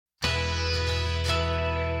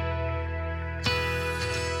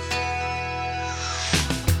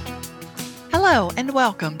Hello and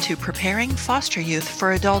welcome to Preparing Foster Youth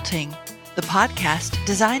for Adulting, the podcast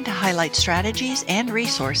designed to highlight strategies and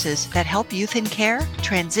resources that help youth in care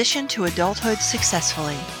transition to adulthood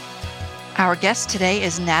successfully. Our guest today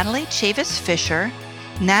is Natalie Chavis Fisher.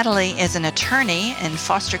 Natalie is an attorney in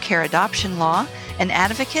foster care adoption law, an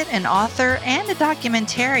advocate, an author, and a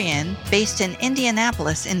documentarian based in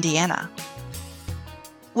Indianapolis, Indiana.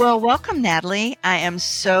 Well, welcome, Natalie. I am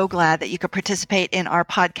so glad that you could participate in our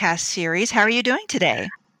podcast series. How are you doing today?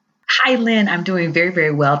 Hi, Lynn. I'm doing very,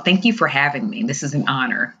 very well. Thank you for having me. This is an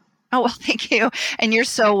honor. Oh, well, thank you. And you're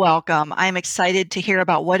so welcome. I'm excited to hear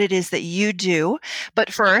about what it is that you do.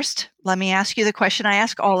 But first, let me ask you the question I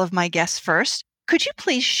ask all of my guests first. Could you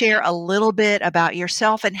please share a little bit about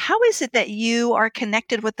yourself and how is it that you are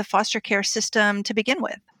connected with the foster care system to begin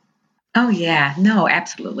with? Oh, yeah. No,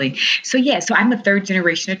 absolutely. So I'm a third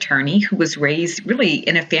generation attorney who was raised really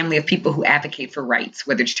in a family of people who advocate for rights,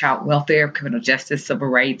 whether it's child welfare, criminal justice, civil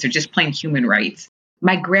rights, or just plain human rights.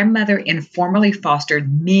 My grandmother informally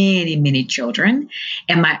fostered many, many children,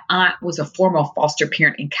 and my aunt was a formal foster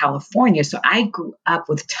parent in California. So I grew up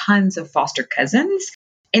with tons of foster cousins.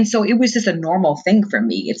 And so it was just a normal thing for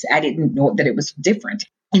me. I didn't know that it was different.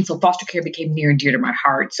 And so foster care became near and dear to my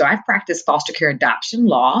heart. So I've practiced foster care adoption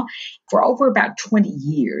law for over about 20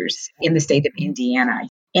 years in the state of Indiana.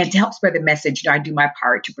 And to help spread the message, I do my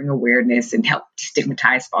part to bring awareness and help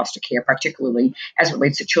stigmatize foster care, particularly as it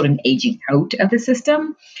relates to children aging out of the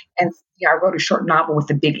system. And I wrote a short novel with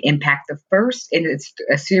a big impact. The first, and it's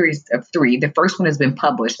a series of three. The first one has been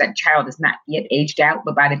published. That child is not yet aged out,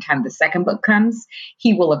 but by the time the second book comes,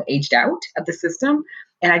 he will have aged out of the system.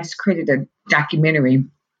 And I just created a documentary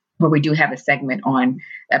where we do have a segment on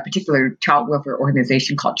a particular child welfare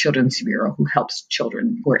organization called Children's Bureau, who helps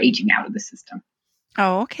children who are aging out of the system.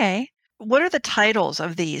 Oh, okay. What are the titles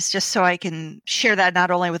of these? Just so I can share that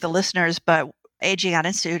not only with the listeners, but Aging Out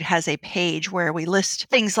Institute has a page where we list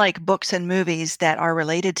things like books and movies that are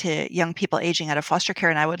related to young people aging out of foster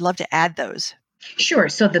care, and I would love to add those. Sure.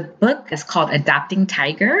 So the book is called Adopting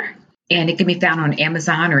Tiger, and it can be found on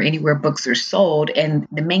Amazon or anywhere books are sold. And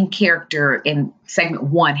the main character in segment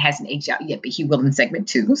 1 hasn't aged out yet, but he will in segment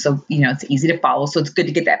 2. So, it's easy to follow. So it's good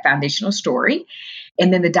to get that foundational story.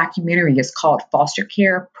 And then the documentary is called Foster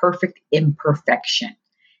Care Perfect Imperfection.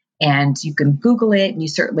 And you can Google it, and you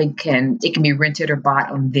certainly can. It can be rented or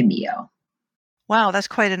bought on Vimeo. Wow, that's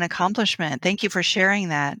quite an accomplishment. Thank you for sharing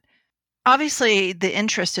that. Obviously, the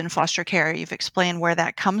interest in foster care, you've explained where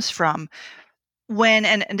that comes from.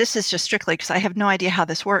 And this is just strictly because I have no idea how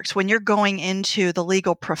this works. When you're going into the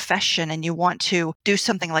legal profession and you want to do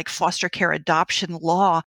something like foster care adoption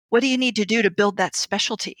law, what do you need to do to build that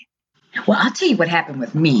specialty? Well, I'll tell you what happened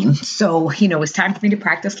with me. So, it was time for me to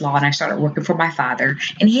practice law, and I started working for my father,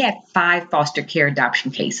 and he had 5 foster care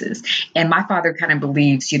adoption cases. And my father kind of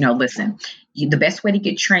believes, listen, the best way to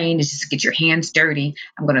get trained is just to get your hands dirty.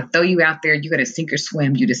 I'm going to throw you out there. You're going to sink or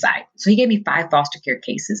swim. You decide. So he gave me 5 foster care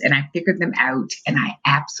cases, and I figured them out, and I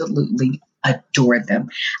absolutely adored them.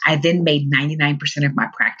 I then made 99% of my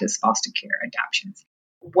practice foster care adoptions.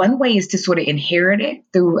 One way is to sort of inherit it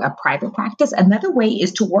through a private practice. Another way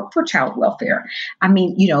is to work for child welfare. I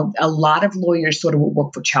mean, a lot of lawyers sort of will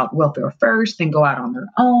work for child welfare first, then go out on their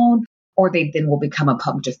own, or they then will become a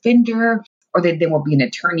public defender, or they then will be an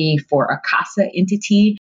attorney for a CASA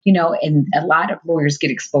entity, and a lot of lawyers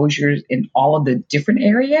get exposure in all of the different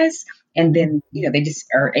areas. And then, they just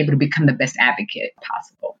are able to become the best advocate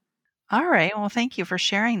possible. All right. Well, thank you for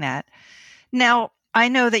sharing that. Now, I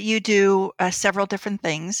know that you do several different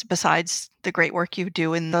things besides the great work you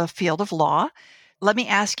do in the field of law. Let me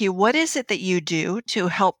ask you, what is it that you do to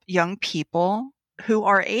help young people who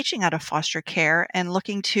are aging out of foster care and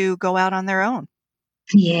looking to go out on their own?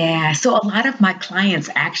 Yeah. So a lot of my clients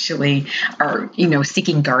actually are,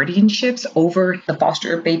 seeking guardianships over the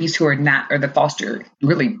foster babies who are not, or the foster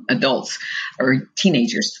really adults or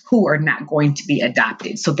teenagers who are not going to be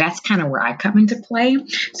adopted. So that's kind of where I come into play.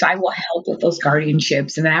 So I will help with those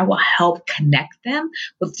guardianships, and then I will help connect them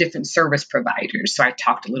with different service providers. So I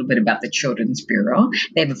talked a little bit about the Children's Bureau.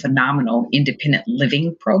 They have a phenomenal independent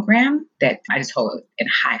living program that I just hold in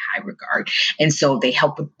high regard. And so they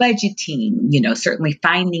help with budgeting, certainly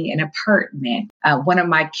finding an apartment. One of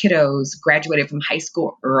my kiddos graduated from high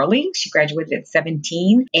school early. She graduated at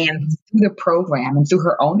 17. And through the program and through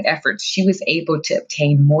her own efforts, she was able to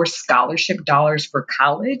obtain more scholarship dollars for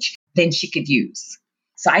college than she could use.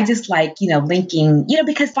 So I just like, linking,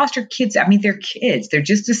 because foster kids, I mean, they're kids. They're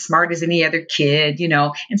just as smart as any other kid,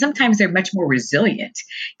 and sometimes they're much more resilient.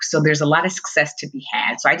 So there's a lot of success to be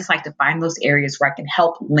had. So I just like to find those areas where I can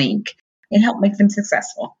help link and help make them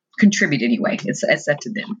successful, contribute anyway. It's up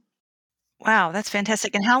to them. Wow, that's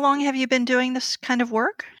fantastic. And how long have you been doing this kind of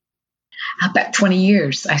work? About 20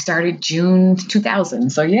 years. I started June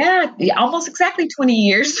 2000. So yeah, almost exactly 20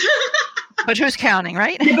 years. But who's counting,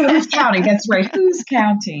 right? Yeah, but who's counting? That's right. Who's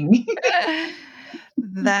counting?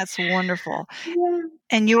 That's wonderful. Yeah.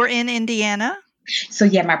 And you're in Indiana? So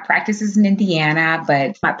yeah, my practice is in Indiana,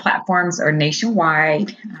 but my platforms are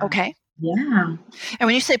nationwide. Okay. Yeah. And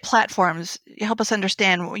when you say platforms, help us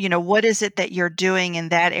understand, what is it that you're doing in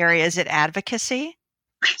that area? Is it advocacy?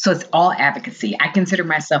 So it's all advocacy. I consider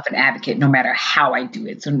myself an advocate no matter how I do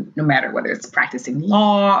it. So no matter whether it's practicing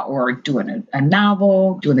law or doing a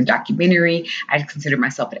novel, doing a documentary, I consider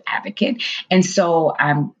myself an advocate. And so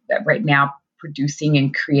I'm right now producing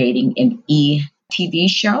and creating an e-TV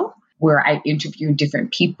show where I interview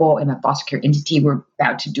different people in the foster care entity. We're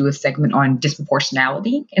about to do a segment on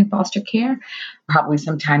disproportionality in foster care, probably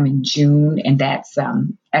sometime in June. And that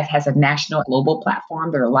has a national global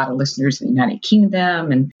platform. There are a lot of listeners in the United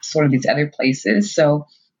Kingdom and sort of these other places. So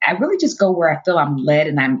I really just go where I feel I'm led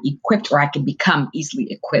and I'm equipped, or I can become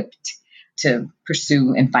easily equipped to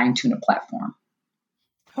pursue and fine tune a platform.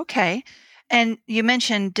 Okay. And you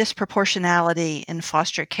mentioned disproportionality in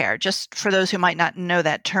foster care. Just for those who might not know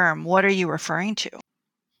that term, what are you referring to?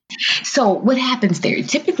 So what happens there?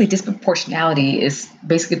 Typically, disproportionality is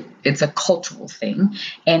basically it's a cultural thing,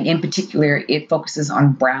 and in particular, it focuses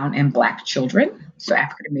on brown and black children. So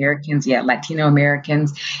African Americans, yeah, Latino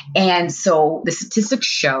Americans, and so the statistics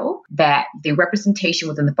show that the representation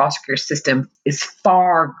within the foster care system is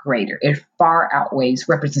far greater. It far outweighs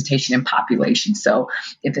representation in population. So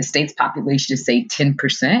if the state's population is say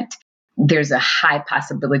 10%, there's a high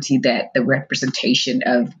possibility that the representation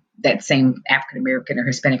of that same African American or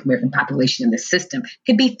Hispanic American population in the system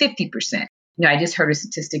could be 50%. I just heard a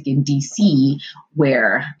statistic in DC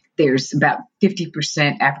where there's about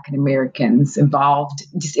 50% African Americans involved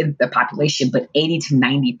just in the population, but 80 to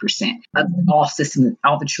 90% of all systems,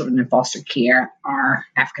 all the children in foster care are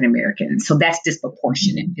African American. So that's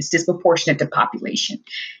disproportionate. It's disproportionate to population.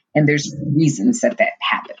 And there's reasons that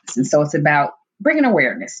happens. And so it's about bringing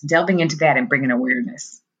awareness, delving into that and bringing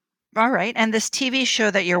awareness. All right. And this TV show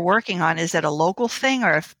that you're working on, is it a local thing?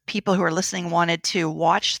 Or if people who are listening wanted to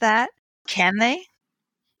watch that, can they?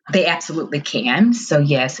 They absolutely can. So,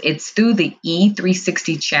 yes, it's through the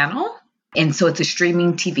E360 channel. And so it's a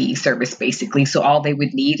streaming TV service, basically. So all they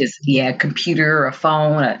would need is, a computer, a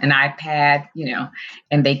phone, an iPad,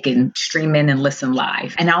 and they can stream in and listen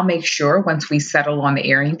live. And I'll make sure once we settle on the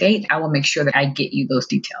airing date, I will make sure that I get you those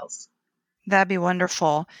details. That'd be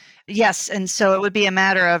wonderful. Yes. And so it would be a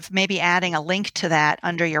matter of maybe adding a link to that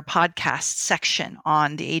under your podcast section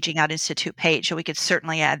on the Aging Out Institute page. So we could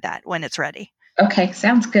certainly add that when it's ready. Okay,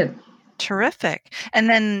 sounds good. Terrific. And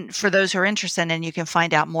then for those who are interested, and you can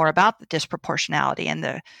find out more about the disproportionality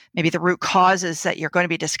and maybe the root causes that you're going to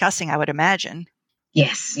be discussing, I would imagine.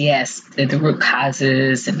 Yes, the root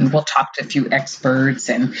causes, and we'll talk to a few experts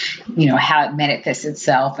and, how it manifests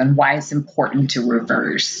itself and why it's important to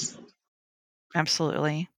reverse.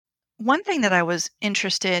 Absolutely. One thing that I was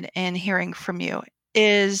interested in hearing from you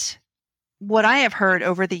is what I have heard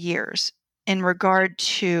over the years in regard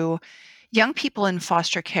to young people in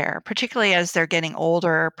foster care, particularly as they're getting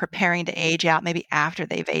older, preparing to age out, maybe after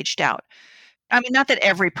they've aged out. I mean, not that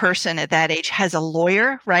every person at that age has a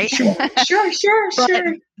lawyer, right? Sure. But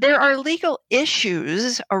there are legal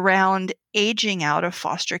issues around aging out of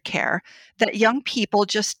foster care that young people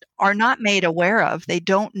just are not made aware of. They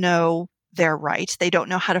don't know their rights. They don't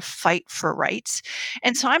know how to fight for rights.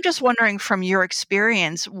 And so I'm just wondering, from your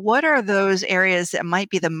experience, what are those areas that might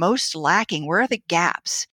be the most lacking? Where are the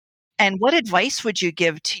gaps? And what advice would you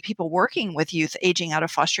give to people working with youth aging out of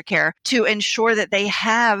foster care to ensure that they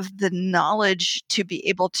have the knowledge to be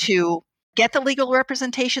able to get the legal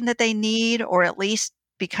representation that they need, or at least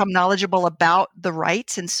become knowledgeable about the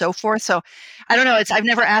rights and so forth? So I don't know. I've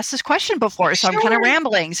never asked this question before, so I'm kind of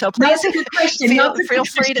rambling. So please feel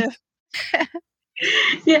free to.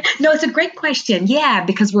 Yeah, no, it's a great question. Yeah,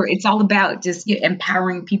 because it's all about just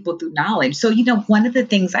empowering people through knowledge. So, one of the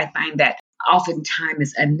things I find that oftentimes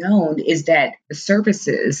is unknown is that the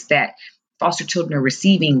services that foster children are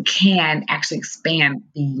receiving can actually expand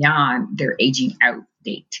beyond their aging out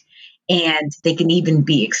date. And they can even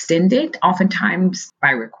be extended, oftentimes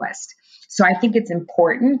by request. So I think it's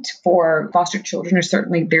important for foster children, or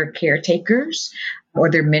certainly their caretakers or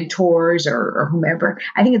their mentors or whomever.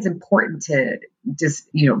 I think it's important to just,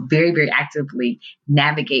 very, very actively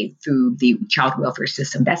navigate through the child welfare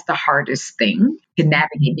system. That's the hardest thing to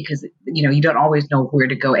navigate because, you don't always know where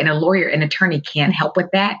to go. And an attorney can't help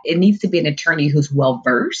with that. It needs to be an attorney who's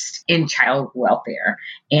well-versed in child welfare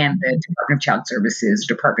and the Department of Child Services,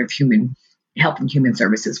 Department of Human Health and Human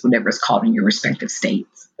Services, whatever it's called in your respective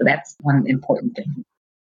states. So that's one important thing.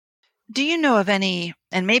 Do you know of any,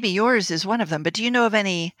 and maybe yours is one of them, but do you know of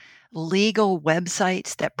any legal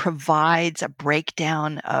websites that provides a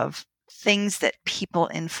breakdown of things that people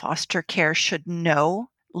in foster care should know,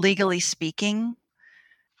 legally speaking?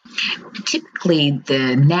 Typically,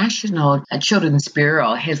 the National Children's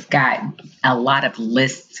Bureau has got a lot of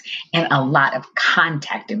lists and a lot of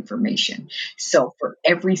contact information. So, for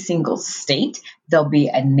every single state, there'll be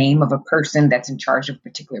a name of a person that's in charge of a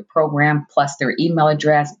particular program, plus their email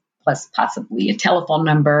address, plus possibly a telephone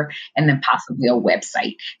number, and then possibly a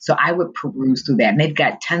website. So, I would peruse through that. And they've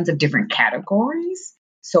got tons of different categories.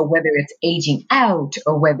 So whether it's aging out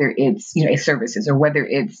or whether it's, services or whether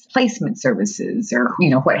it's placement services or,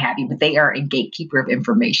 what have you, but they are a gatekeeper of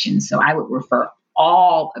information. So I would refer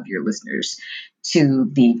all of your listeners to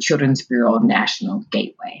the Children's Bureau National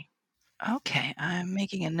Gateway. Okay, I'm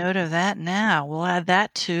making a note of that now. We'll add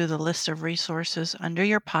that to the list of resources under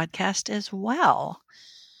your podcast as well.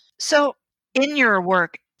 So, in your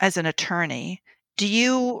work as an attorney, do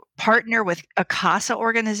you partner with a CASA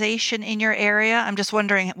organization in your area? I'm just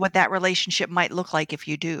wondering what that relationship might look like if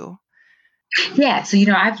you do. Yeah, so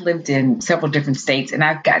I've lived in several different states and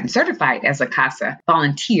I've gotten certified as a CASA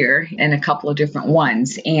volunteer in a couple of different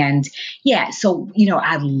ones. And yeah, so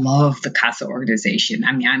I love the CASA organization.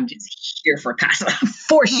 I mean, I'm just here for CASA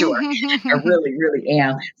for sure. I really, really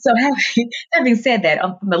am. So having said that,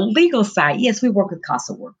 from the legal side, yes, we work with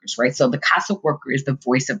CASA workers, right? So the CASA worker is the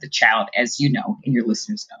voice of the child, as you know, and your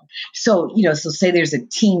listeners know. So, so say there's a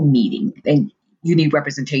team meeting and you need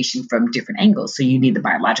representation from different angles. So you need the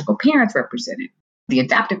biological parents represented, the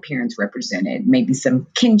adoptive parents represented, maybe some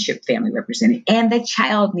kinship family represented, and the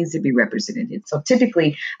child needs to be represented. So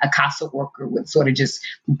typically a CASA worker would sort of just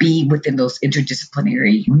be within those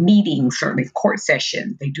interdisciplinary meetings, certainly court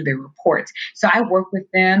sessions. They do their reports. So I work with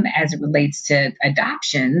them as it relates to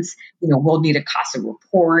adoptions. We'll need a CASA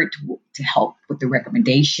report to help with the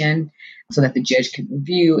recommendation so that the judge can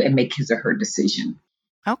review and make his or her decision.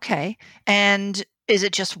 Okay. And is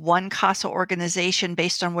it just one CASA organization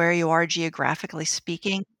based on where you are geographically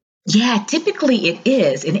speaking? Yeah, typically it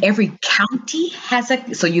is. And every county has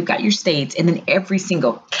so you've got your states, and then every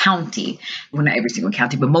single county, well, not every single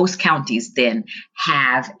county, but most counties then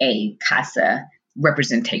have a CASA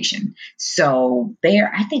representation. So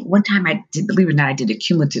there, I think one time believe it or not, I did a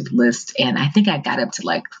cumulative list, and I think I got up to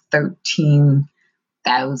like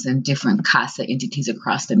 13,000 different CASA entities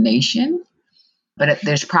across the nation. But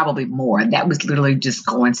there's probably more. That was literally just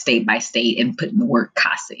going state by state and putting the word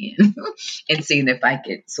CASA in and seeing if I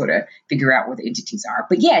could sort of figure out what the entities are.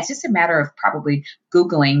 But yeah, it's just a matter of probably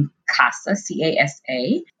Googling CASA,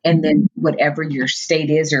 CASA, and then whatever your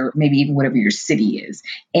state is, or maybe even whatever your city is.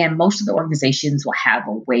 And most of the organizations will have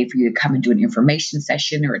a way for you to come and do an information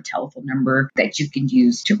session or a telephone number that you can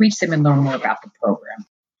use to reach them and learn more about the program.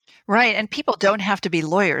 Right. And people don't have to be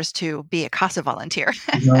lawyers to be a CASA volunteer.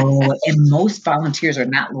 No, and most volunteers are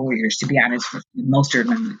not lawyers, to be honest with you. Most are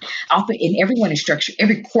not. Often, and everyone is structured,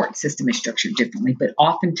 every court system is structured differently, but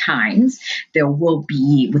oftentimes there will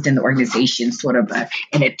be within the organization sort of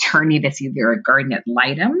an attorney that's either a guardian ad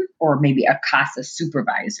litem or maybe a CASA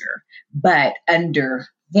supervisor. But under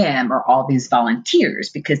them are all these volunteers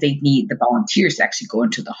because they need the volunteers to actually go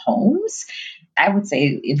into the homes. I would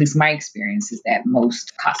say, at least my experience, is that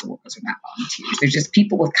most CASA workers are not volunteers. They're just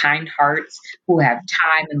people with kind hearts who have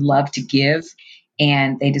time and love to give,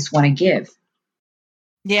 and they just want to give.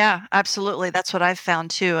 Yeah, absolutely. That's what I've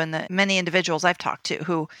found too. And the many individuals I've talked to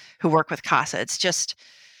who work with CASA, it's just,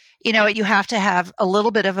 you have to have a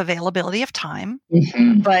little bit of availability of time,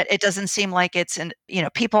 but it doesn't seem like it's,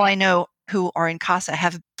 people I know who are in CASA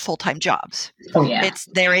have full-time jobs. Oh, yeah.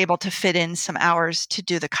 They're able to fit in some hours to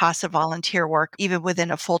do the CASA volunteer work, even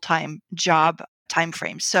within a full-time job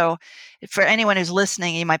timeframe. So for anyone who's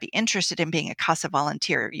listening, you might be interested in being a CASA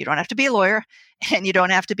volunteer. You don't have to be a lawyer and you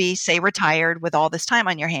don't have to be, say, retired with all this time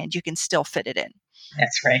on your hand. You can still fit it in.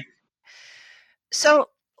 That's right. So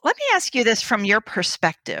let me ask you this from your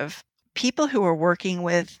perspective. People who are working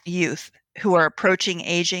with youth who are approaching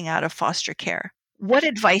aging out of foster care, what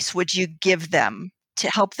advice would you give them to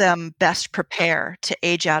help them best prepare to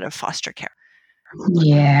age out of foster care?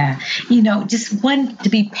 Yeah, just one, to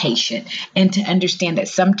be patient and to understand that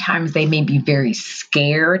sometimes they may be very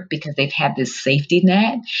scared because they've had this safety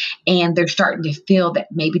net and they're starting to feel that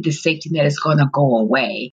maybe the safety net is going to go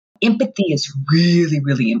away. Empathy is really,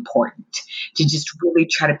 really important, to just really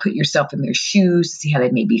try to put yourself in their shoes, to see how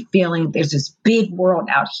they may be feeling. There's this big world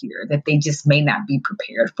out here that they just may not be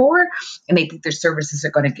prepared for, and they think their services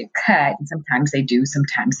are going to get cut. And sometimes they do,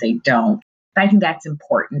 sometimes they don't. But I think that's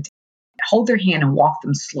important. hold their hand and walk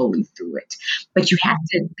them slowly through it. But you have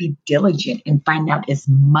to be diligent and find out as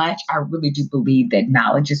much. I really do believe that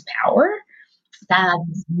knowledge is power. Find out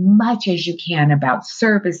as much as you can about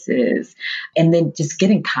services, and then just get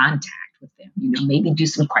in contact with them. Maybe do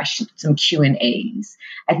some questions, some Q&As.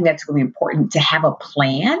 I think that's really important to have a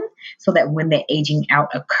plan so that when the aging out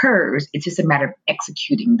occurs, it's just a matter of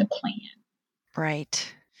executing the plan.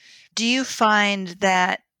 Right. Do you find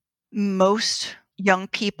that most young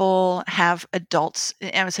people have adults,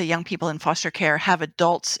 I would say young people in foster care, have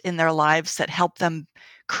adults in their lives that help them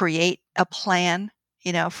create a plan,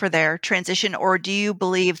 for their transition? Or do you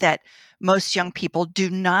believe that most young people do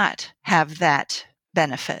not have that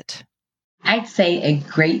benefit? I'd say a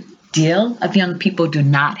great deal of young people do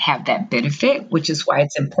not have that benefit, which is why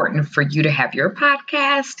it's important for you to have your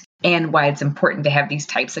podcast and why it's important to have these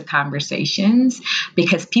types of conversations,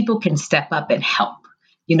 because people can step up and help.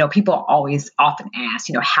 People always often ask,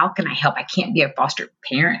 how can I help? I can't be a foster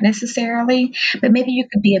parent necessarily, but maybe you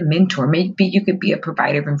could be a mentor. Maybe you could be a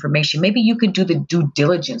provider of information. Maybe you could do the due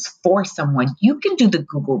diligence for someone. You can do the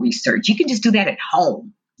Google research. You can just do that at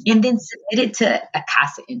home and then submit it to a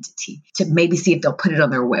CASA entity to maybe see if they'll put it on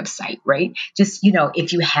their website, right? Just,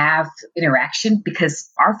 if you have interaction, because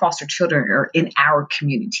our foster children are in our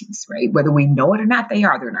communities, right? Whether we know it or not, they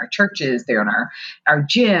are. They're in our churches, they're in our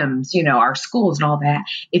gyms, our schools and all that.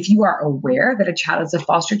 If you are aware that a child is a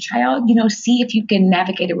foster child, see if you can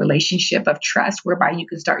navigate a relationship of trust whereby you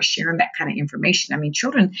can start sharing that kind of information. I mean,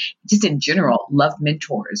 children just in general love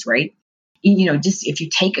mentors, right? Just if you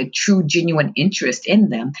take a true, genuine interest in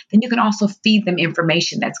them, then you can also feed them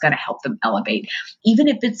information that's going to help them elevate, even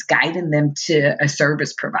if it's guiding them to a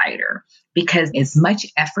service provider. Because as much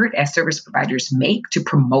effort as service providers make to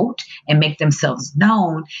promote and make themselves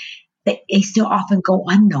known, they still often go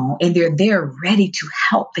unknown, and they're there ready to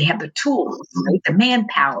help. They have the tools, right? The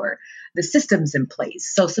manpower, the systems in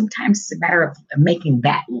place. So sometimes it's a matter of making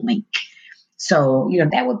that link. So,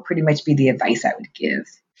 that would pretty much be the advice I would give.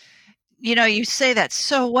 You say that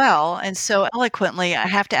so well and so eloquently. I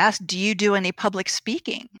have to ask, do you do any public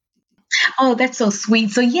speaking? Oh, that's so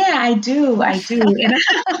sweet. So yeah, I do. I do. And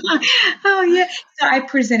oh yeah. So I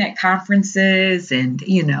present at conferences and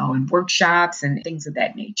workshops and things of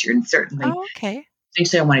that nature. And certainly Oh, okay.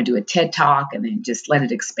 eventually I want to do a TED talk and then just let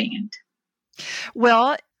it expand.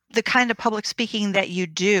 Well, the kind of public speaking that you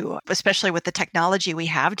do, especially with the technology we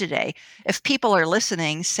have today, if people are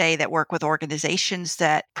listening, say that work with organizations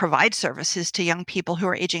that provide services to young people who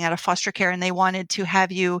are aging out of foster care, and they wanted to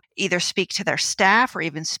have you either speak to their staff or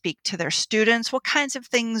even speak to their students, what kinds of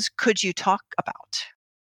things could you talk about?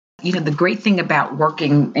 The great thing about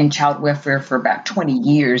working in child welfare for about 20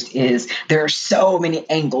 years is there are so many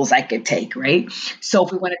angles I could take, right? So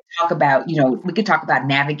if we want to talk about, we could talk about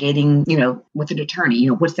navigating, with an attorney,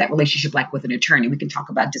 what's that relationship like with an attorney? We can talk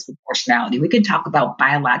about disproportionality. We can talk about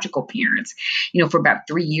biological parents. For about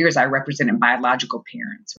 3 years, I represented biological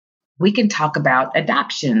parents. We can talk about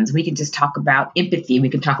adoptions. We can just talk about empathy.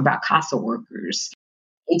 We can talk about CASA workers.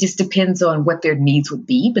 It just depends on what their needs would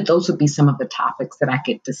be, but those would be some of the topics that I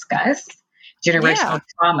could discuss. Yeah. Generational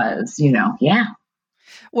traumas, yeah.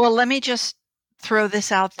 Well, let me just throw this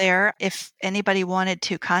out there. If anybody wanted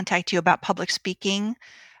to contact you about public speaking,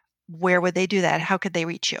 where would they do that? How could they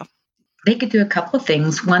reach you? They could do a couple of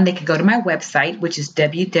things. One, they could go to my website, which is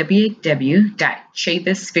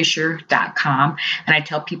www.chavisfisher.com. And I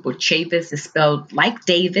tell people Chavis is spelled like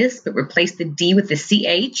Davis, but replace the D with the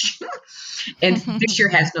CH. And Fisher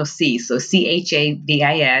has no C, so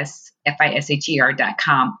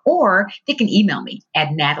CHAVISFISHER.com. Or they can email me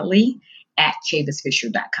at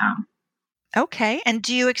Natalie@chavisfisher.com. Okay. And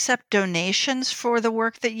do you accept donations for the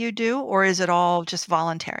work that you do, or is it all just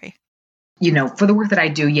voluntary? For the work that I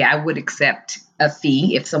do, yeah, I would accept a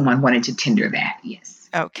fee if someone wanted to tender that. Yes.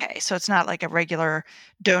 Okay. So it's not like a regular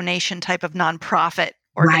donation type of nonprofit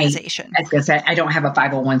Right. organization. I was going to say, I don't have a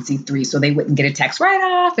 501c3, so they wouldn't get a tax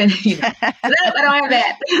write-off. And, I don't have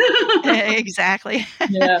that. Exactly.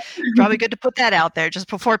 Yeah. Probably good to put that out there just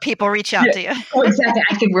before people reach out to you. Oh, exactly.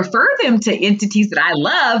 I can refer them to entities that I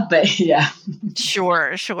love, but yeah.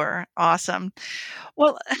 Sure. Awesome.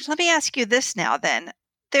 Well, let me ask you this now then.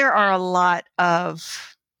 There are a lot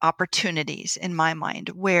of opportunities in my mind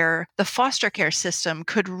where the foster care system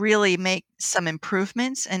could really make some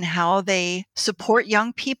improvements in how they support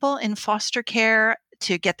young people in foster care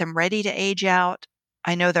to get them ready to age out.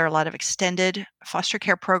 I know there are a lot of extended foster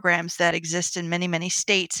care programs that exist in many, many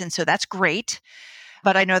states, and so that's great.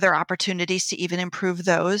 But I know there are opportunities to even improve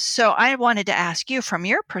those. So I wanted to ask you, from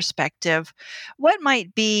your perspective, what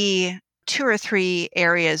might be two or three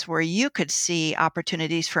areas where you could see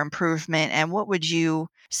opportunities for improvement, and what would you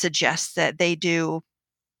suggest that they do,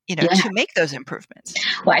 Yeah. to make those improvements?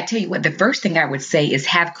 Well, I tell you what, the first thing I would say is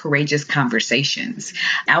have courageous conversations.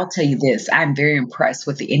 I'll tell you this, I'm very impressed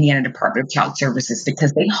with the Indiana Department of Child Services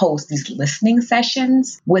because they host these listening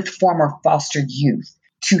sessions with former foster youth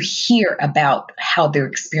to hear about how their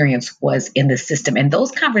experience was in the system. And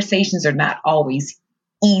those conversations are not always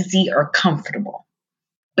easy or comfortable,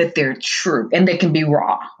 but they're true and they can be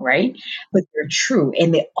raw, right? But they're true.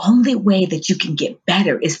 And the only way that you can get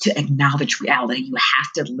better is to acknowledge reality. You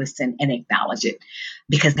have to listen and acknowledge it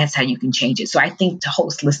because that's how you can change it. So I think to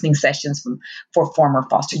host listening sessions for former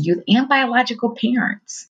foster youth and biological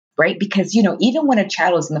parents, right? Because, even when a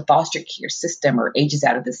child is in the foster care system or ages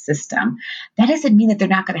out of the system, that doesn't mean that they're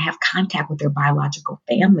not going to have contact with their biological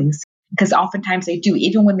families because oftentimes they do,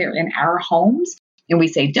 even when they're in our homes and we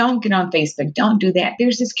say, don't get on Facebook, don't do that.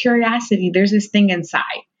 There's this curiosity, there's this thing inside,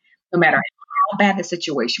 no matter how bad the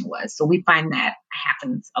situation was. So we find that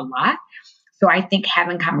happens a lot. So I think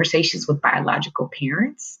having conversations with biological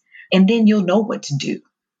parents, and then you'll know what to do.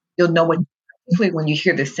 You'll know what, particularly when you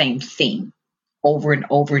hear the same theme over and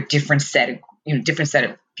over, different set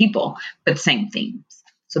of people, but same themes.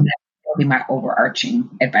 So that will be my overarching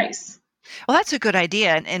advice. Well, that's a good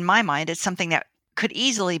idea. And in my mind, it's something that could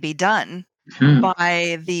easily be done Mhm.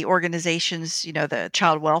 by the organizations, the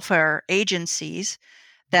child welfare agencies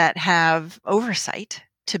that have oversight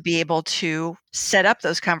to be able to set up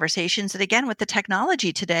those conversations. And again, with the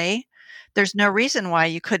technology today, there's no reason why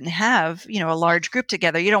you couldn't have, a large group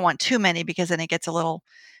together. You don't want too many because then it gets a little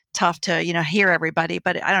tough to, hear everybody.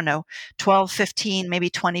 But I don't know, 12, 15, maybe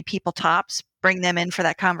 20 people tops, bring them in for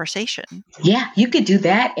that conversation. Yeah, you could do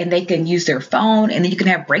that and they can use their phone and then you can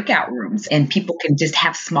have breakout rooms and people can just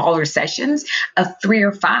have smaller sessions of 3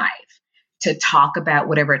 or 5 to talk about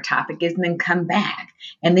whatever topic is and then come back.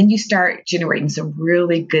 And then you start generating some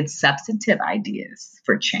really good substantive ideas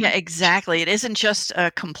for Yeah, change. exactly. It isn't just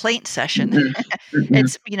a complaint session. Mm-mm, mm-mm.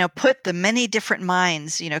 It's, put the many different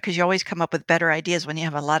minds, because you always come up with better ideas when you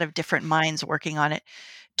have a lot of different minds working on it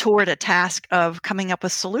toward a task of coming up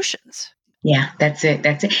with solutions. Yeah, that's it.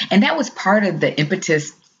 That's it. And that was part of the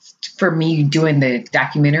impetus for me doing the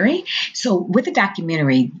documentary. So with the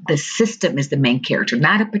documentary, the system is the main character,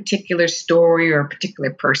 not a particular story or a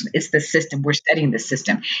particular person. It's the system. We're studying the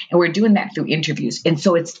system and we're doing that through interviews. And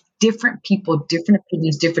so it's different people, different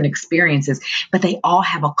opinions, different experiences, but they all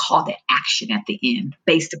have a call to action at the end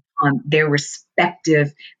based upon their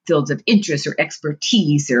respective fields of interest or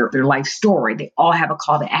expertise or their life story. They all have a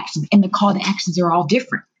call to action and the call to actions are all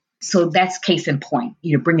different. So that's case in point,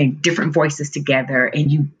 bringing different voices together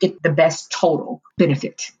and you get the best total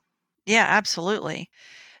benefit. Yeah, absolutely.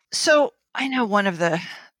 So I know one of the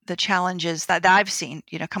challenges that I've seen,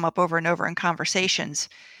 come up over and over in conversations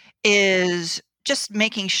is just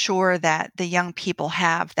making sure that the young people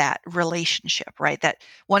have that relationship, right? That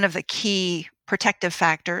one of the key protective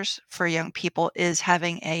factors for young people is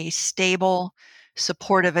having a stable,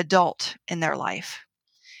 supportive adult in their life.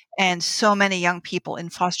 And so many young people in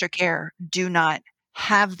foster care do not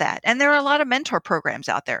have that. And there are a lot of mentor programs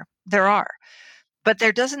out there. There are. But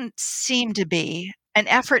there doesn't seem to be an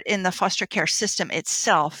effort in the foster care system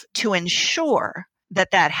itself to ensure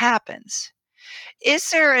that that happens. Is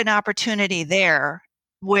there an opportunity there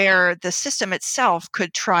where the system itself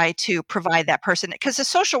could try to provide that person? Because the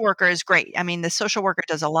social worker is great. I mean, the social worker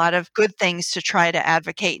does a lot of good things to try to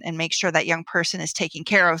advocate and make sure that young person is taken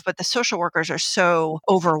care of, but the social workers are so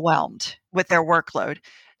overwhelmed with their workload.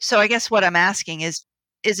 So I guess what I'm asking is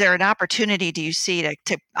there an opportunity do you see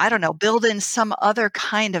to, I don't know, build in some other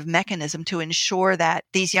kind of mechanism to ensure that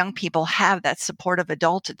these young people have that supportive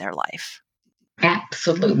adult in their life?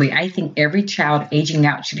 Absolutely. I think every child aging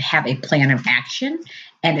out should have a plan of action.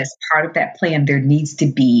 And as part of that plan, there needs to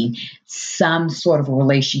be some sort of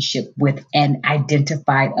relationship with an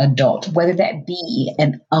identified adult, whether that be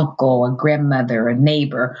an uncle, a grandmother, a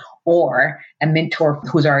neighbor, or a mentor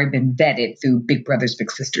who's already been vetted through Big Brothers Big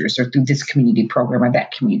Sisters or through this community program or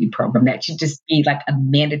that community program. That should just be like a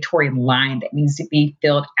mandatory line that needs to be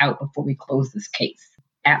filled out before we close this case.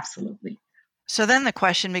 Absolutely. So then the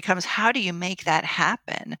question becomes, how do you make that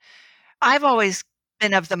happen? I've always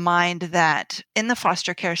been of the mind that in the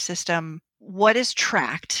foster care system, what is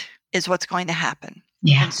tracked is what's going to happen.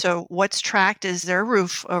 Yeah. And so what's tracked is their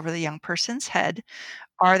roof over the young person's head.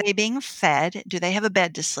 Are they being fed? Do they have a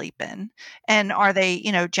bed to sleep in? And are they,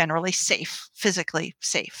 generally safe, physically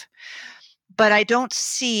safe? But I don't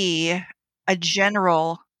see a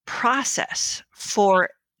general process for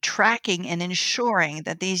tracking and ensuring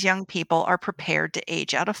that these young people are prepared to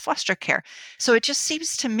age out of foster care. So it just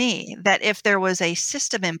seems to me that if there was a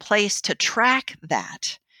system in place to track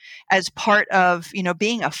that as part of,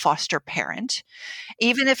 being a foster parent,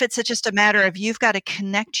 even if it's just a matter of you've got to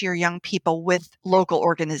connect your young people with local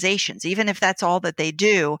organizations, even if that's all that they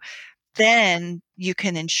do, then you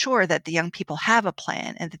can ensure that the young people have a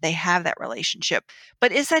plan and that they have that relationship.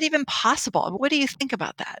 But is that even possible? What do you think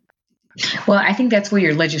about that? Well, I think that's where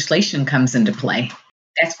your legislation comes into play.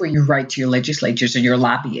 That's where you write to your legislatures or your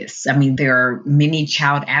lobbyists. I mean, there are many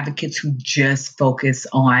child advocates who just focus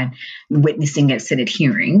on witnessing at Senate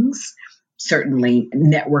hearings, certainly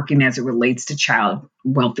networking as it relates to child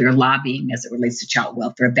welfare, lobbying as it relates to child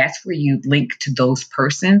welfare. That's where you link to those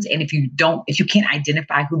persons. And if you can't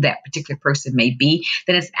identify who that particular person may be,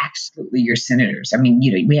 then it's absolutely your senators. I mean,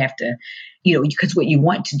 we have to, because what you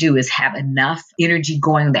want to do is have enough energy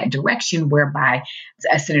going in that direction whereby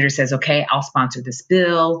a senator says, okay, I'll sponsor this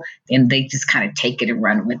bill, and they just kind of take it and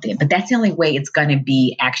run with it. But that's the only way it's going to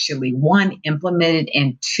be actually, one, implemented,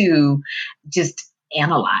 and two, just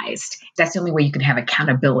analyzed. That's the only way you can have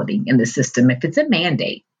accountability in the system if it's a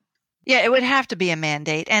mandate. Yeah, it would have to be a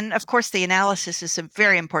mandate. And of course, the analysis is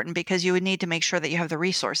very important because you would need to make sure that you have the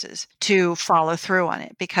resources to follow through on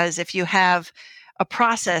it. Because if you have a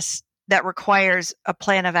process that requires a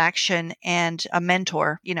plan of action and a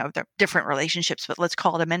mentor, they're different relationships, but let's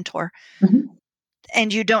call it a mentor,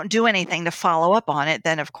 and you don't do anything to follow up on it,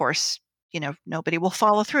 then of course, nobody will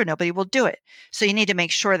follow through. Nobody will do it. So you need to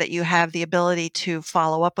make sure that you have the ability to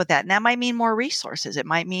follow up with that. And that might mean more resources. It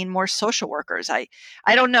might mean more social workers. I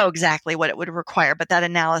don't know exactly what it would require, but that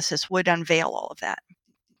analysis would unveil all of that.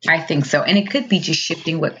 I think so. And it could be just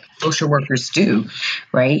shifting what social workers do,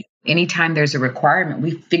 right? Anytime there's a requirement,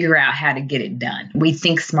 we figure out how to get it done. We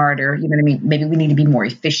think smarter. You know what I mean? Maybe we need to be more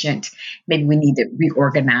efficient. Maybe we need to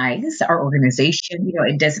reorganize our organization.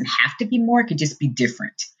 It doesn't have to be more. It could just be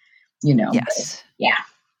different, Yes. But, yeah.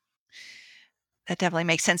 That definitely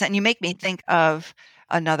makes sense. And you make me think of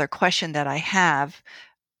another question that I have.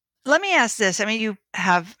 Let me ask this. I mean, you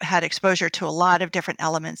have had exposure to a lot of different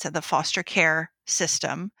elements of the foster care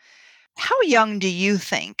system. How young do you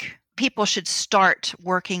think people should start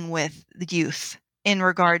working with the youth in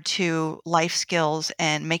regard to life skills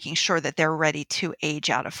and making sure that they're ready to age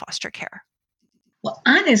out of foster care? Well,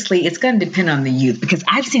 honestly, it's going to depend on the youth because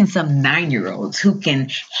I've seen some 9-year-olds who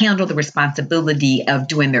can handle the responsibility of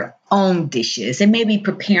doing their own dishes and maybe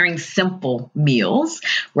preparing simple meals,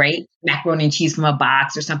 right? Macaroni and cheese from a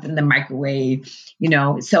box or something in the microwave,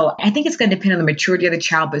 So I think it's going to depend on the maturity of the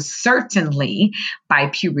child, but certainly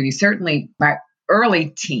by puberty, certainly by early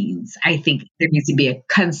teens, I think there needs to be a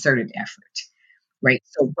concerted effort. Right.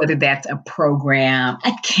 So whether that's a program,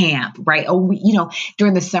 a camp, right? Oh,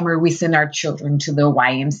 during the summer, we send our children to the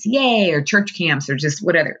YMCA or church camps or just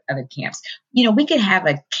what other camps. We could have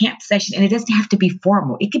a camp session and it doesn't have to be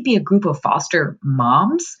formal. It could be a group of foster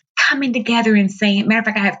moms coming together and saying, matter of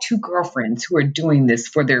fact, I have 2 girlfriends who are doing this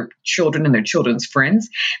for their children and their children's friends.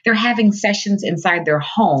 They're having sessions inside their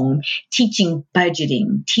home, teaching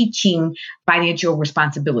budgeting, teaching financial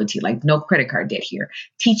responsibility, like no credit card debt here,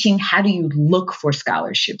 teaching how do you look for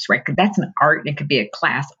scholarships, right? Because that's an art and it could be a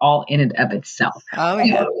class all in and of itself. Oh,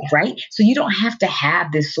 yeah. Right? So you don't have to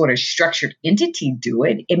have this sort of structured entity do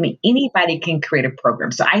it. I mean, anybody can create a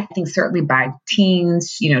program. So I think certainly by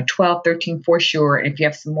teens, 12, 13, for sure. And if you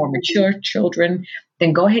have some more mature children,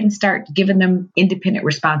 then go ahead and start giving them independent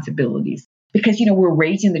responsibilities because, we're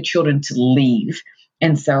raising the children to leave.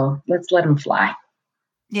 And so let's let them fly.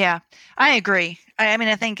 Yeah, I agree. I mean,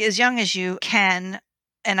 I think as young as you can,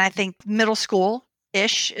 and I think middle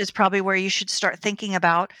school-ish is probably where you should start thinking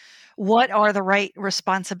about what are the right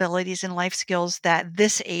responsibilities and life skills that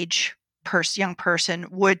this age young person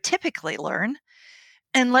would typically learn.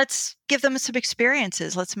 And let's give them some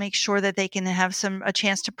experiences. Let's make sure that they can have a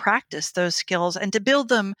chance to practice those skills and to build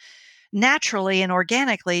them naturally and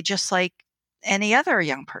organically, just like any other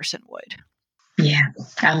young person would. Yeah,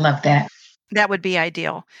 I love that. That would be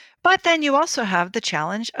ideal. But then you also have the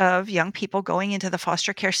challenge of young people going into the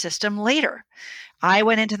foster care system later. I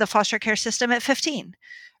went into the foster care system at 15.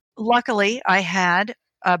 Luckily, I had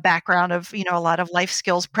a background of, a lot of life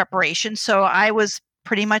skills preparation. So I was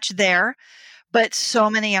pretty much there. But so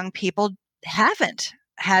many young people haven't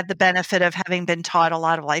had the benefit of having been taught a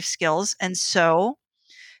lot of life skills. And so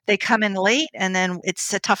they come in late and then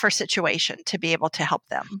it's a tougher situation to be able to help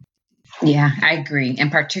them. Yeah, I agree. And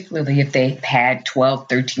particularly if they've had 12,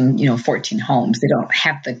 13, 14 homes, they don't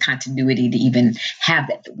have the continuity to even have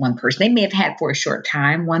that one person. They may have had for a short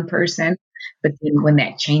time one person, But then when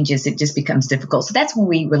that changes, it just becomes difficult. So that's when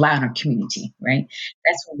we rely on our community, right?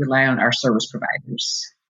 That's when we rely on our service providers.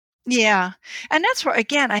 Yeah. And that's where,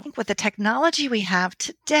 again, I think with the technology we have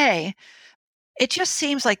today, it just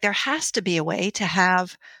seems like there has to be a way to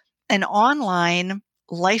have an online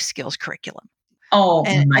life skills curriculum. Oh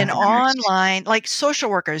my An gosh. online, like social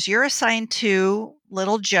workers, you're assigned to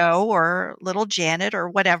little Joe or little Janet or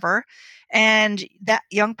whatever. And that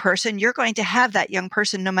young person, you're going to have that young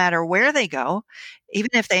person no matter where they go. Even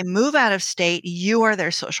if they move out of state, you are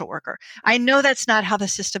their social worker. I know that's not how the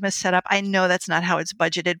system is set up. I know that's not how it's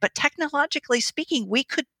budgeted, but technologically speaking, we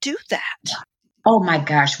could do that. Oh my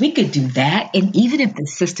gosh, we could do that. And even if the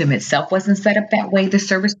system itself wasn't set up that way, the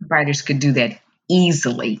service providers could do that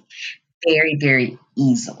easily, very, very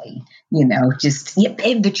easily. Just, yep.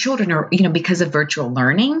 And the children are, because of virtual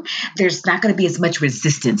learning, there's not going to be as much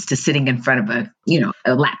resistance to sitting in front of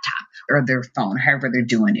a laptop or their phone, however they're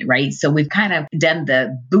doing it, right? So we've kind of done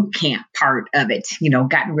the boot camp part of it,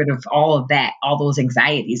 gotten rid of all of that, all those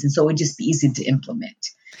anxieties. And so it'd just be easy to implement.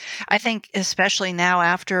 I think especially now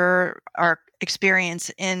after our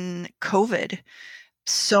experience in COVID,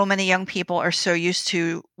 so many young people are so used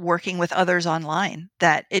to working with others online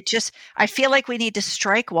that I feel like we need to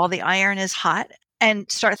strike while the iron is hot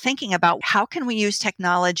and start thinking about how can we use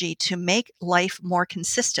technology to make life more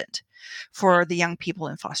consistent for the young people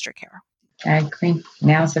in foster care. I agree.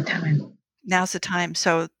 Now's the time. Now's the time.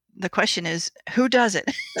 So the question is, who does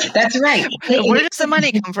it? That's right. Where does the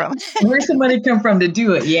money come from? Where's the money come from to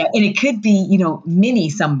do it? Yeah. And it could be, many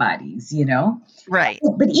somebodies, Right.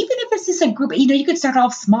 But even if it's just a group, you could start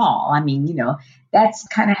off small. I mean, that's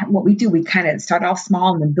kind of what we do. We kind of start off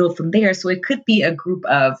small and then build from there. So it could be a group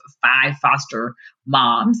of 5 foster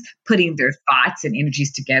moms putting their thoughts and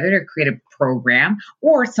energies together to create a program,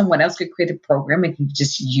 or someone else could create a program and you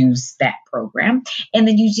just use that program. And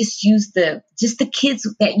then you just use the kids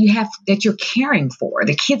that you have, that you're caring for,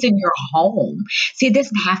 the kids in your home. See, it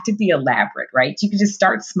doesn't have to be elaborate, right? You can just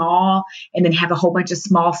start small and then have a whole bunch of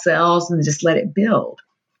small cells and just let it build.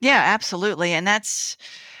 Yeah, absolutely. And that's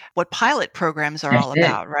what pilot programs are That's all it.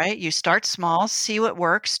 about, right? You start small, see what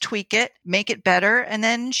works, tweak it, make it better, and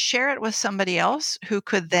then share it with somebody else who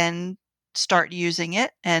could then start using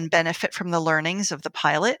it and benefit from the learnings of the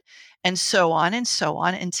pilot, and so on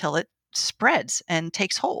until it spreads and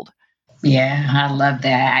takes hold. Yeah, I love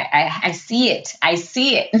that. I see it. I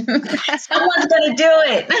see it. Someone's going to do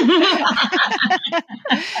it.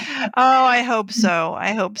 Oh, I hope so.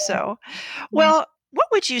 I hope so. Well, what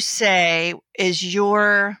would you say is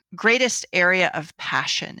your greatest area of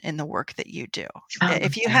passion in the work that you do?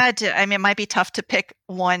 If you had to, I mean, it might be tough to pick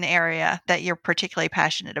one area that you're particularly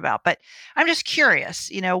passionate about, but I'm just curious,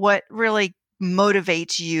 what really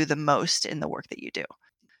motivates you the most in the work that you do?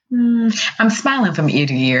 I'm smiling from ear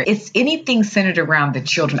to ear. It's anything centered around the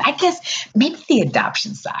children. I guess maybe the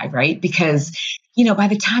adoption side, right? Because, by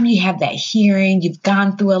the time you have that hearing, you've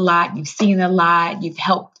gone through a lot, you've seen a lot, you've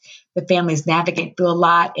helped the families navigate through a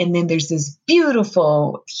lot. And then there's this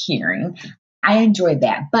beautiful hearing. I enjoy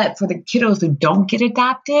that. But for the kiddos who don't get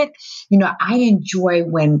adopted, I enjoy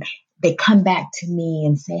when they come back to me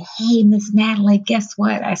and say, "Hey, Miss Natalie, guess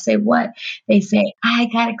what?" I say, "What?" They say, "I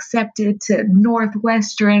got accepted to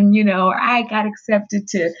Northwestern, or I got accepted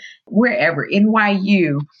to wherever,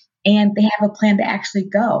 NYU." And they have a plan to actually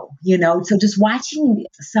go, So just watching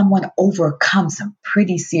someone overcome some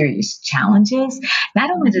pretty serious challenges,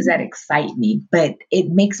 not only does that excite me, but it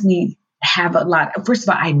makes me have a lot. First of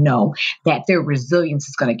all, I know that their resilience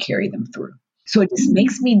is going to carry them through. So it just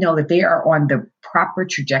makes me know that they are on the proper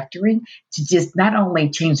trajectory to just not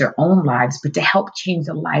only change their own lives, but to help change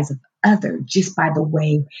the lives of others just by the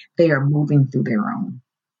way they are moving through their own.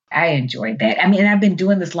 I enjoy that. I mean, I've been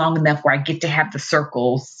doing this long enough where I get to have the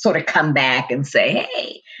circles sort of come back and say,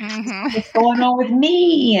 "Hey, what's going on with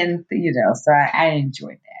me?" And, so I enjoy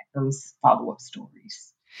that, those follow-up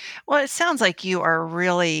stories. Well, it sounds like you are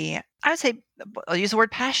really, I would say, I'll use the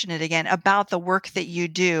word passionate again, about the work that you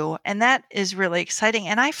do. And that is really exciting.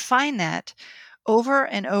 And I find that over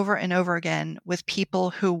and over and over again with people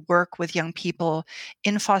who work with young people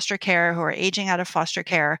in foster care, who are aging out of foster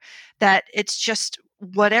care, that it's just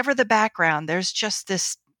whatever the background, there's just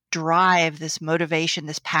this drive, this motivation,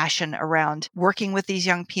 this passion around working with these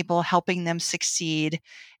young people, helping them succeed.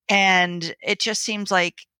 And it just seems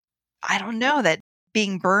like, I don't know, that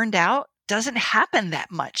being burned out doesn't happen that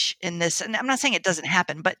much in this. And I'm not saying it doesn't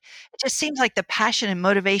happen, but it just seems like the passion and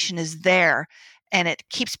motivation is there and it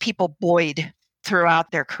keeps people buoyed throughout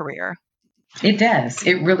their career. It does.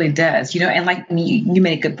 It really does. And like you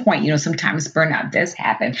made a good point. Sometimes burnout does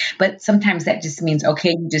happen, but sometimes that just means, okay,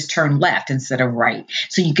 you just turn left instead of right.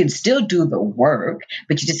 So you can still do the work,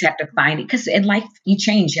 but you just have to find it because in life, you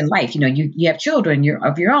change in life. You have children you're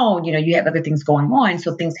of your own, you have other things going on.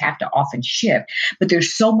 So things have to often shift, but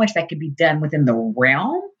there's so much that can be done within the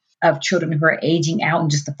realm of children who are aging out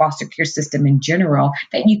and just the foster care system in general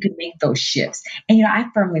that you can make those shifts. And, I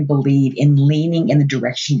firmly believe in leaning in the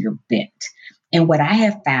direction you're bent. And what I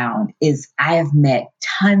have found is I have met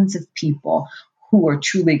tons of people who are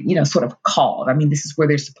truly, sort of called. I mean, this is where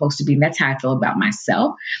they're supposed to be. And that's how I feel about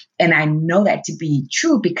myself. And I know that to be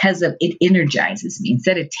true because of it energizes me.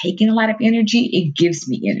 Instead of taking a lot of energy, it gives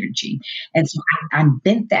me energy. And so I'm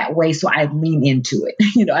bent that way. So I lean into it.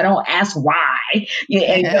 I don't ask why.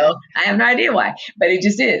 I have no idea why, but it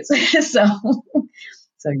just is.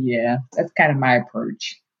 So yeah, that's kind of my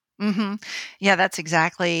approach. Mm-hmm. Yeah, that's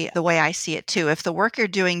exactly the way I see it too. If the work you're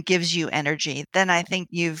doing gives you energy, then I think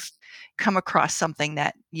you've come across something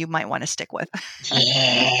that you might want to stick with.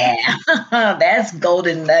 Yeah, that's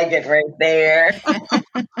golden nugget right there.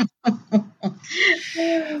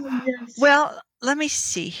 Yes. Well, let me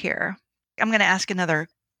see here. I'm going to ask another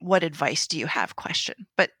what advice do you have question.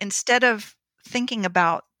 But instead of thinking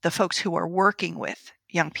about the folks who are working with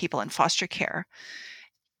young people in foster care,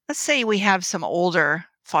 let's say we have some older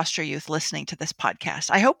foster youth listening to this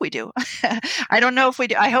podcast. I hope we do. I don't know if we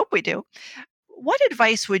do. I hope we do. What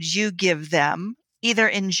advice would you give them, either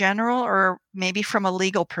in general or maybe from a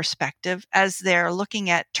legal perspective, as they're looking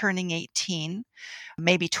at turning 18,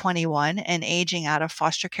 maybe 21, and aging out of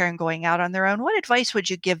foster care and going out on their own? What advice would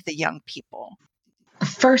you give the young people?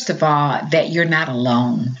 First of all, that you're not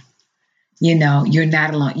alone. You're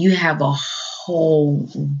not alone. You have a whole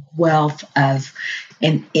wealth of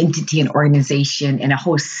an entity, an organization, and a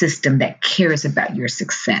whole system that cares about your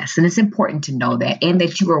success. And it's important to know that, and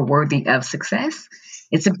that you are worthy of success.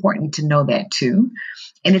 It's important to know that too.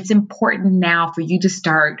 And it's important now for you to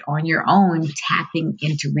start on your own, tapping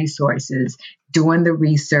into resources, doing the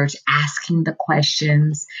research, asking the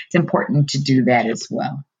questions. It's important to do that as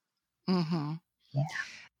well. Mm-hmm. Yeah.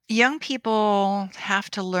 Young people have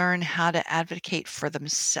to learn how to advocate for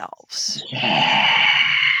themselves. Yeah.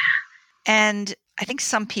 And I think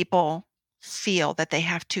some people feel that they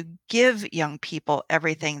have to give young people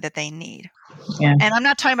everything that they need. Yeah. And I'm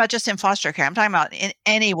not talking about just in foster care. I'm talking about in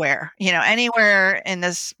anywhere in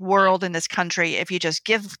this world, in this country. If you just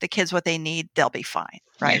give the kids what they need, they'll be fine,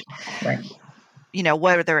 right? Right.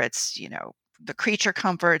 Whether it's, the creature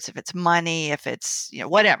comforts, if it's money, if it's,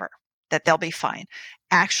 whatever, that they'll be fine.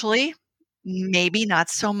 Actually, maybe not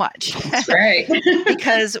so much. That's right.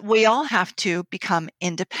 Because we all have to become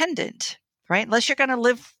independent, right? Unless you're going to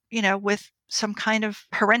live, with some kind of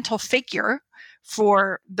parental figure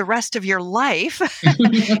for the rest of your life,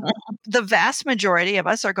 the vast majority of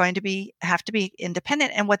us are going to have to be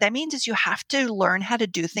independent. And what that means is you have to learn how to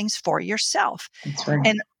do things for yourself. That's right.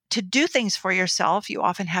 And to do things for yourself, you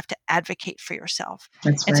often have to advocate for yourself.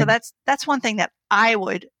 That's and right. so that's one thing that I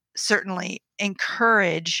would certainly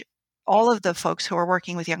encourage all of the folks who are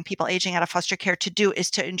working with young people aging out of foster care to do, is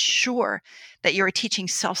to ensure that you're teaching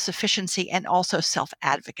self-sufficiency and also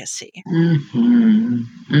self-advocacy.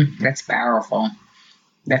 Mm-hmm. That's powerful.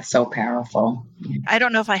 That's so powerful. I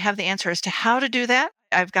don't know if I have the answer as to how to do that.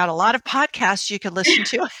 I've got a lot of podcasts you can listen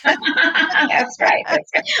to. That's right.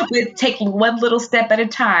 We take one little step at a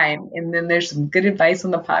time, and then there's some good advice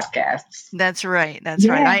on the podcasts. That's right. That's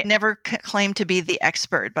right. I never claim to be the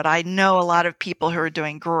expert, but I know a lot of people who are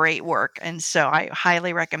doing great work. And so I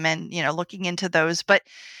highly recommend, looking into those. But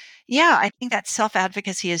yeah, I think that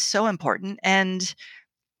self-advocacy is so important. And,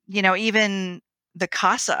 even the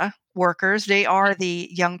CASA workers, they are the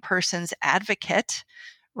young person's advocate,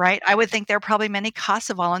 right? I would think there are probably many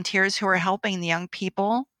CASA volunteers who are helping the young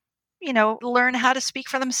people, learn how to speak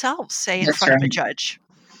for themselves, say in front of a judge.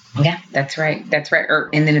 Yeah, that's right. That's right.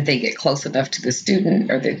 And then if they get close enough to the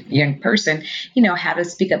student or the young person, how to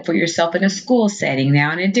speak up for yourself in a school setting,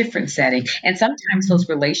 now in a different setting. And sometimes those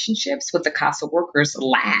relationships with the CASA workers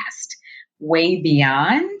last way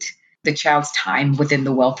beyond the child's time within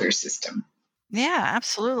the welfare system. Yeah,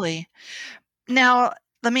 absolutely. Now,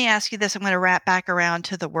 let me ask you this. I'm going to wrap back around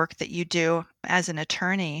to the work that you do as an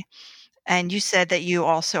attorney. And you said that you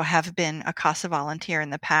also have been a CASA volunteer in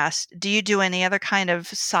the past. Do you do any other kind of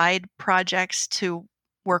side projects to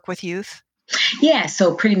work with youth? Yeah,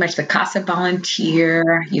 so pretty much the CASA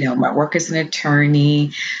volunteer, my work as an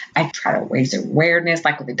attorney. I try to raise awareness,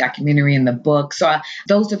 like with the documentary and the book. So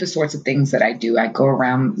those are the sorts of things that I do. I go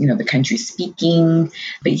around, the country speaking.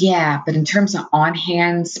 But in terms of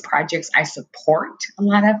on-hands projects, I support a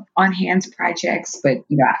lot of on-hands projects, but,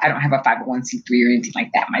 I don't have a 501c3 or anything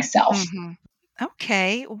like that myself. Hmm.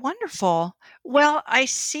 Okay, wonderful. Well, I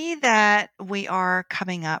see that we are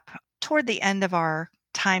coming up toward the end of our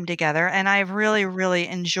time together, and I've really, really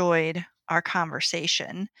enjoyed our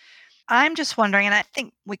conversation. I'm just wondering, and I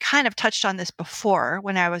think we kind of touched on this before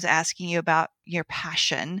when I was asking you about your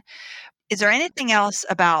passion. Is there anything else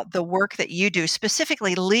about the work that you do,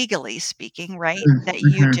 specifically legally speaking, right, that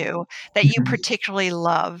you Mm-hmm. do that you particularly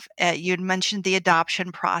love? You'd mentioned the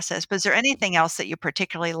adoption process, but is there anything else that you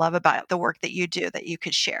particularly love about the work that you do that you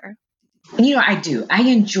could share? I do. I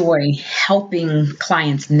enjoy helping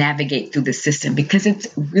clients navigate through the system because it's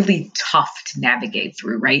really tough to navigate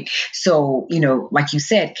through, right? So, like you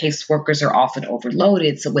said, caseworkers are often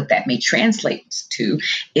overloaded. So, what that may translate to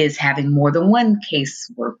is having more than one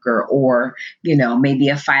caseworker or, maybe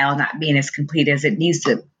a file not being as complete as it needs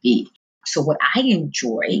to be. So what I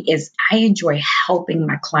enjoy is I enjoy helping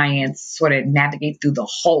my clients sort of navigate through the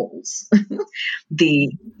holes,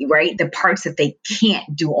 the parts that they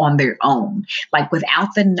can't do on their own. Like without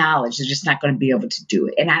the knowledge, they're just not going to be able to do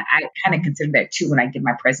it. And I kind of consider that too when I give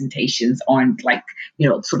my presentations on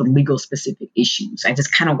sort of legal specific issues. I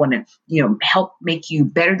just kind of want to, help make you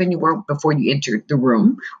better than you were before you entered the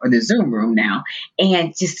room or the Zoom room now,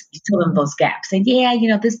 and just fill in those gaps. And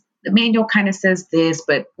the manual kind of says this,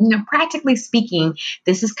 but practically speaking,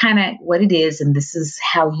 this is kind of what it is, and this is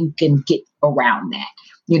how you can get around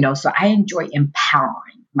that. So I enjoy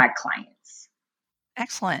empowering my clients.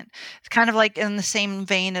 Excellent. It's kind of like in the same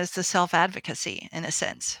vein as the self-advocacy in a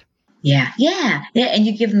sense. Yeah. And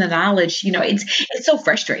you give them the knowledge. It's so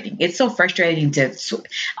frustrating. It's so frustrating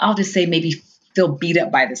I'll just say maybe feel beat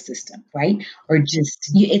up by the system, right? Or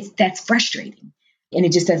just that's frustrating. And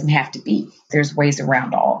it just doesn't have to be. There's ways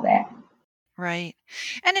around all of that. Right.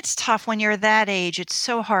 And it's tough when you're that age. It's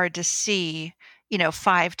so hard to see,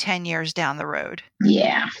 5, 10 years down the road.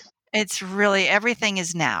 Yeah. It's really everything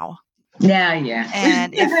is now. Yeah.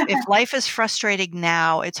 And if life is frustrating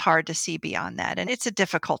now, it's hard to see beyond that. And it's a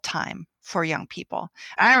difficult time for young people.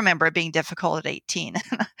 I remember it being difficult at 18.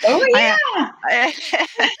 Oh, yeah.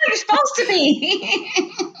 You're supposed to be.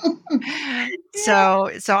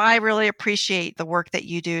 So I really appreciate the work that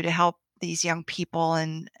you do to help these young people.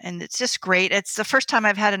 And it's just great. It's the first time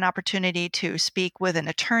I've had an opportunity to speak with an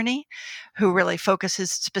attorney who really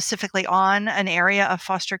focuses specifically on an area of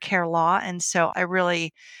foster care law. And so I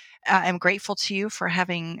really am grateful to you for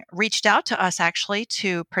having reached out to us actually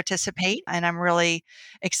to participate. And I'm really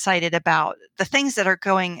excited about the things that are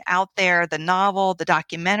going out there, the novel, the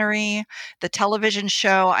documentary, the television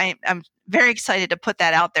show. I'm very excited to put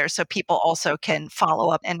that out there so people also can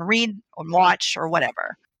follow up and read or watch or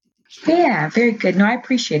whatever. Yeah, very good. No, I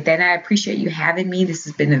appreciate that. And I appreciate you having me. This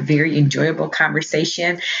has been a very enjoyable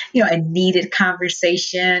conversation, a needed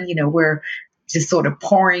conversation. We're just sort of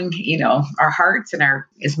pouring, our hearts and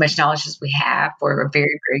as much knowledge as we have for a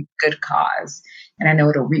very, very good cause. And I know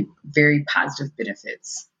it'll reap very positive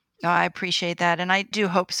benefits. No, I appreciate that. And I do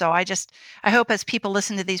hope so. I hope as people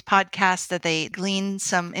listen to these podcasts that they glean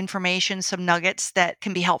some information, some nuggets that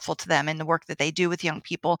can be helpful to them in the work that they do with young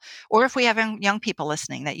people. Or if we have young people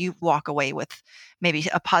listening, that you walk away with maybe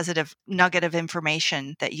a positive nugget of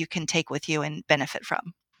information that you can take with you and benefit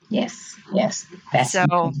from. Yes.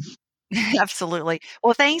 So absolutely.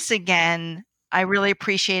 Well, thanks again. I really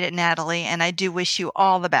appreciate it, Natalie. And I do wish you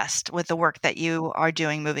all the best with the work that you are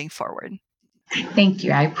doing moving forward. Thank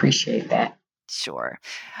you. I appreciate that. Sure.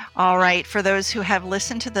 All right. For those who have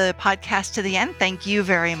listened to the podcast to the end, thank you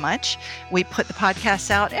very much. We put the podcasts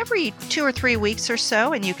out every 2 or 3 weeks or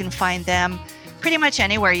so, and you can find them pretty much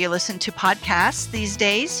anywhere you listen to podcasts these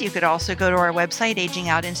days. You could also go to our website,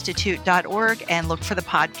 agingoutinstitute.org, and look for the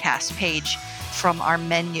podcast page from our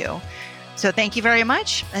menu. So thank you very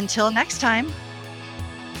much. Until next time.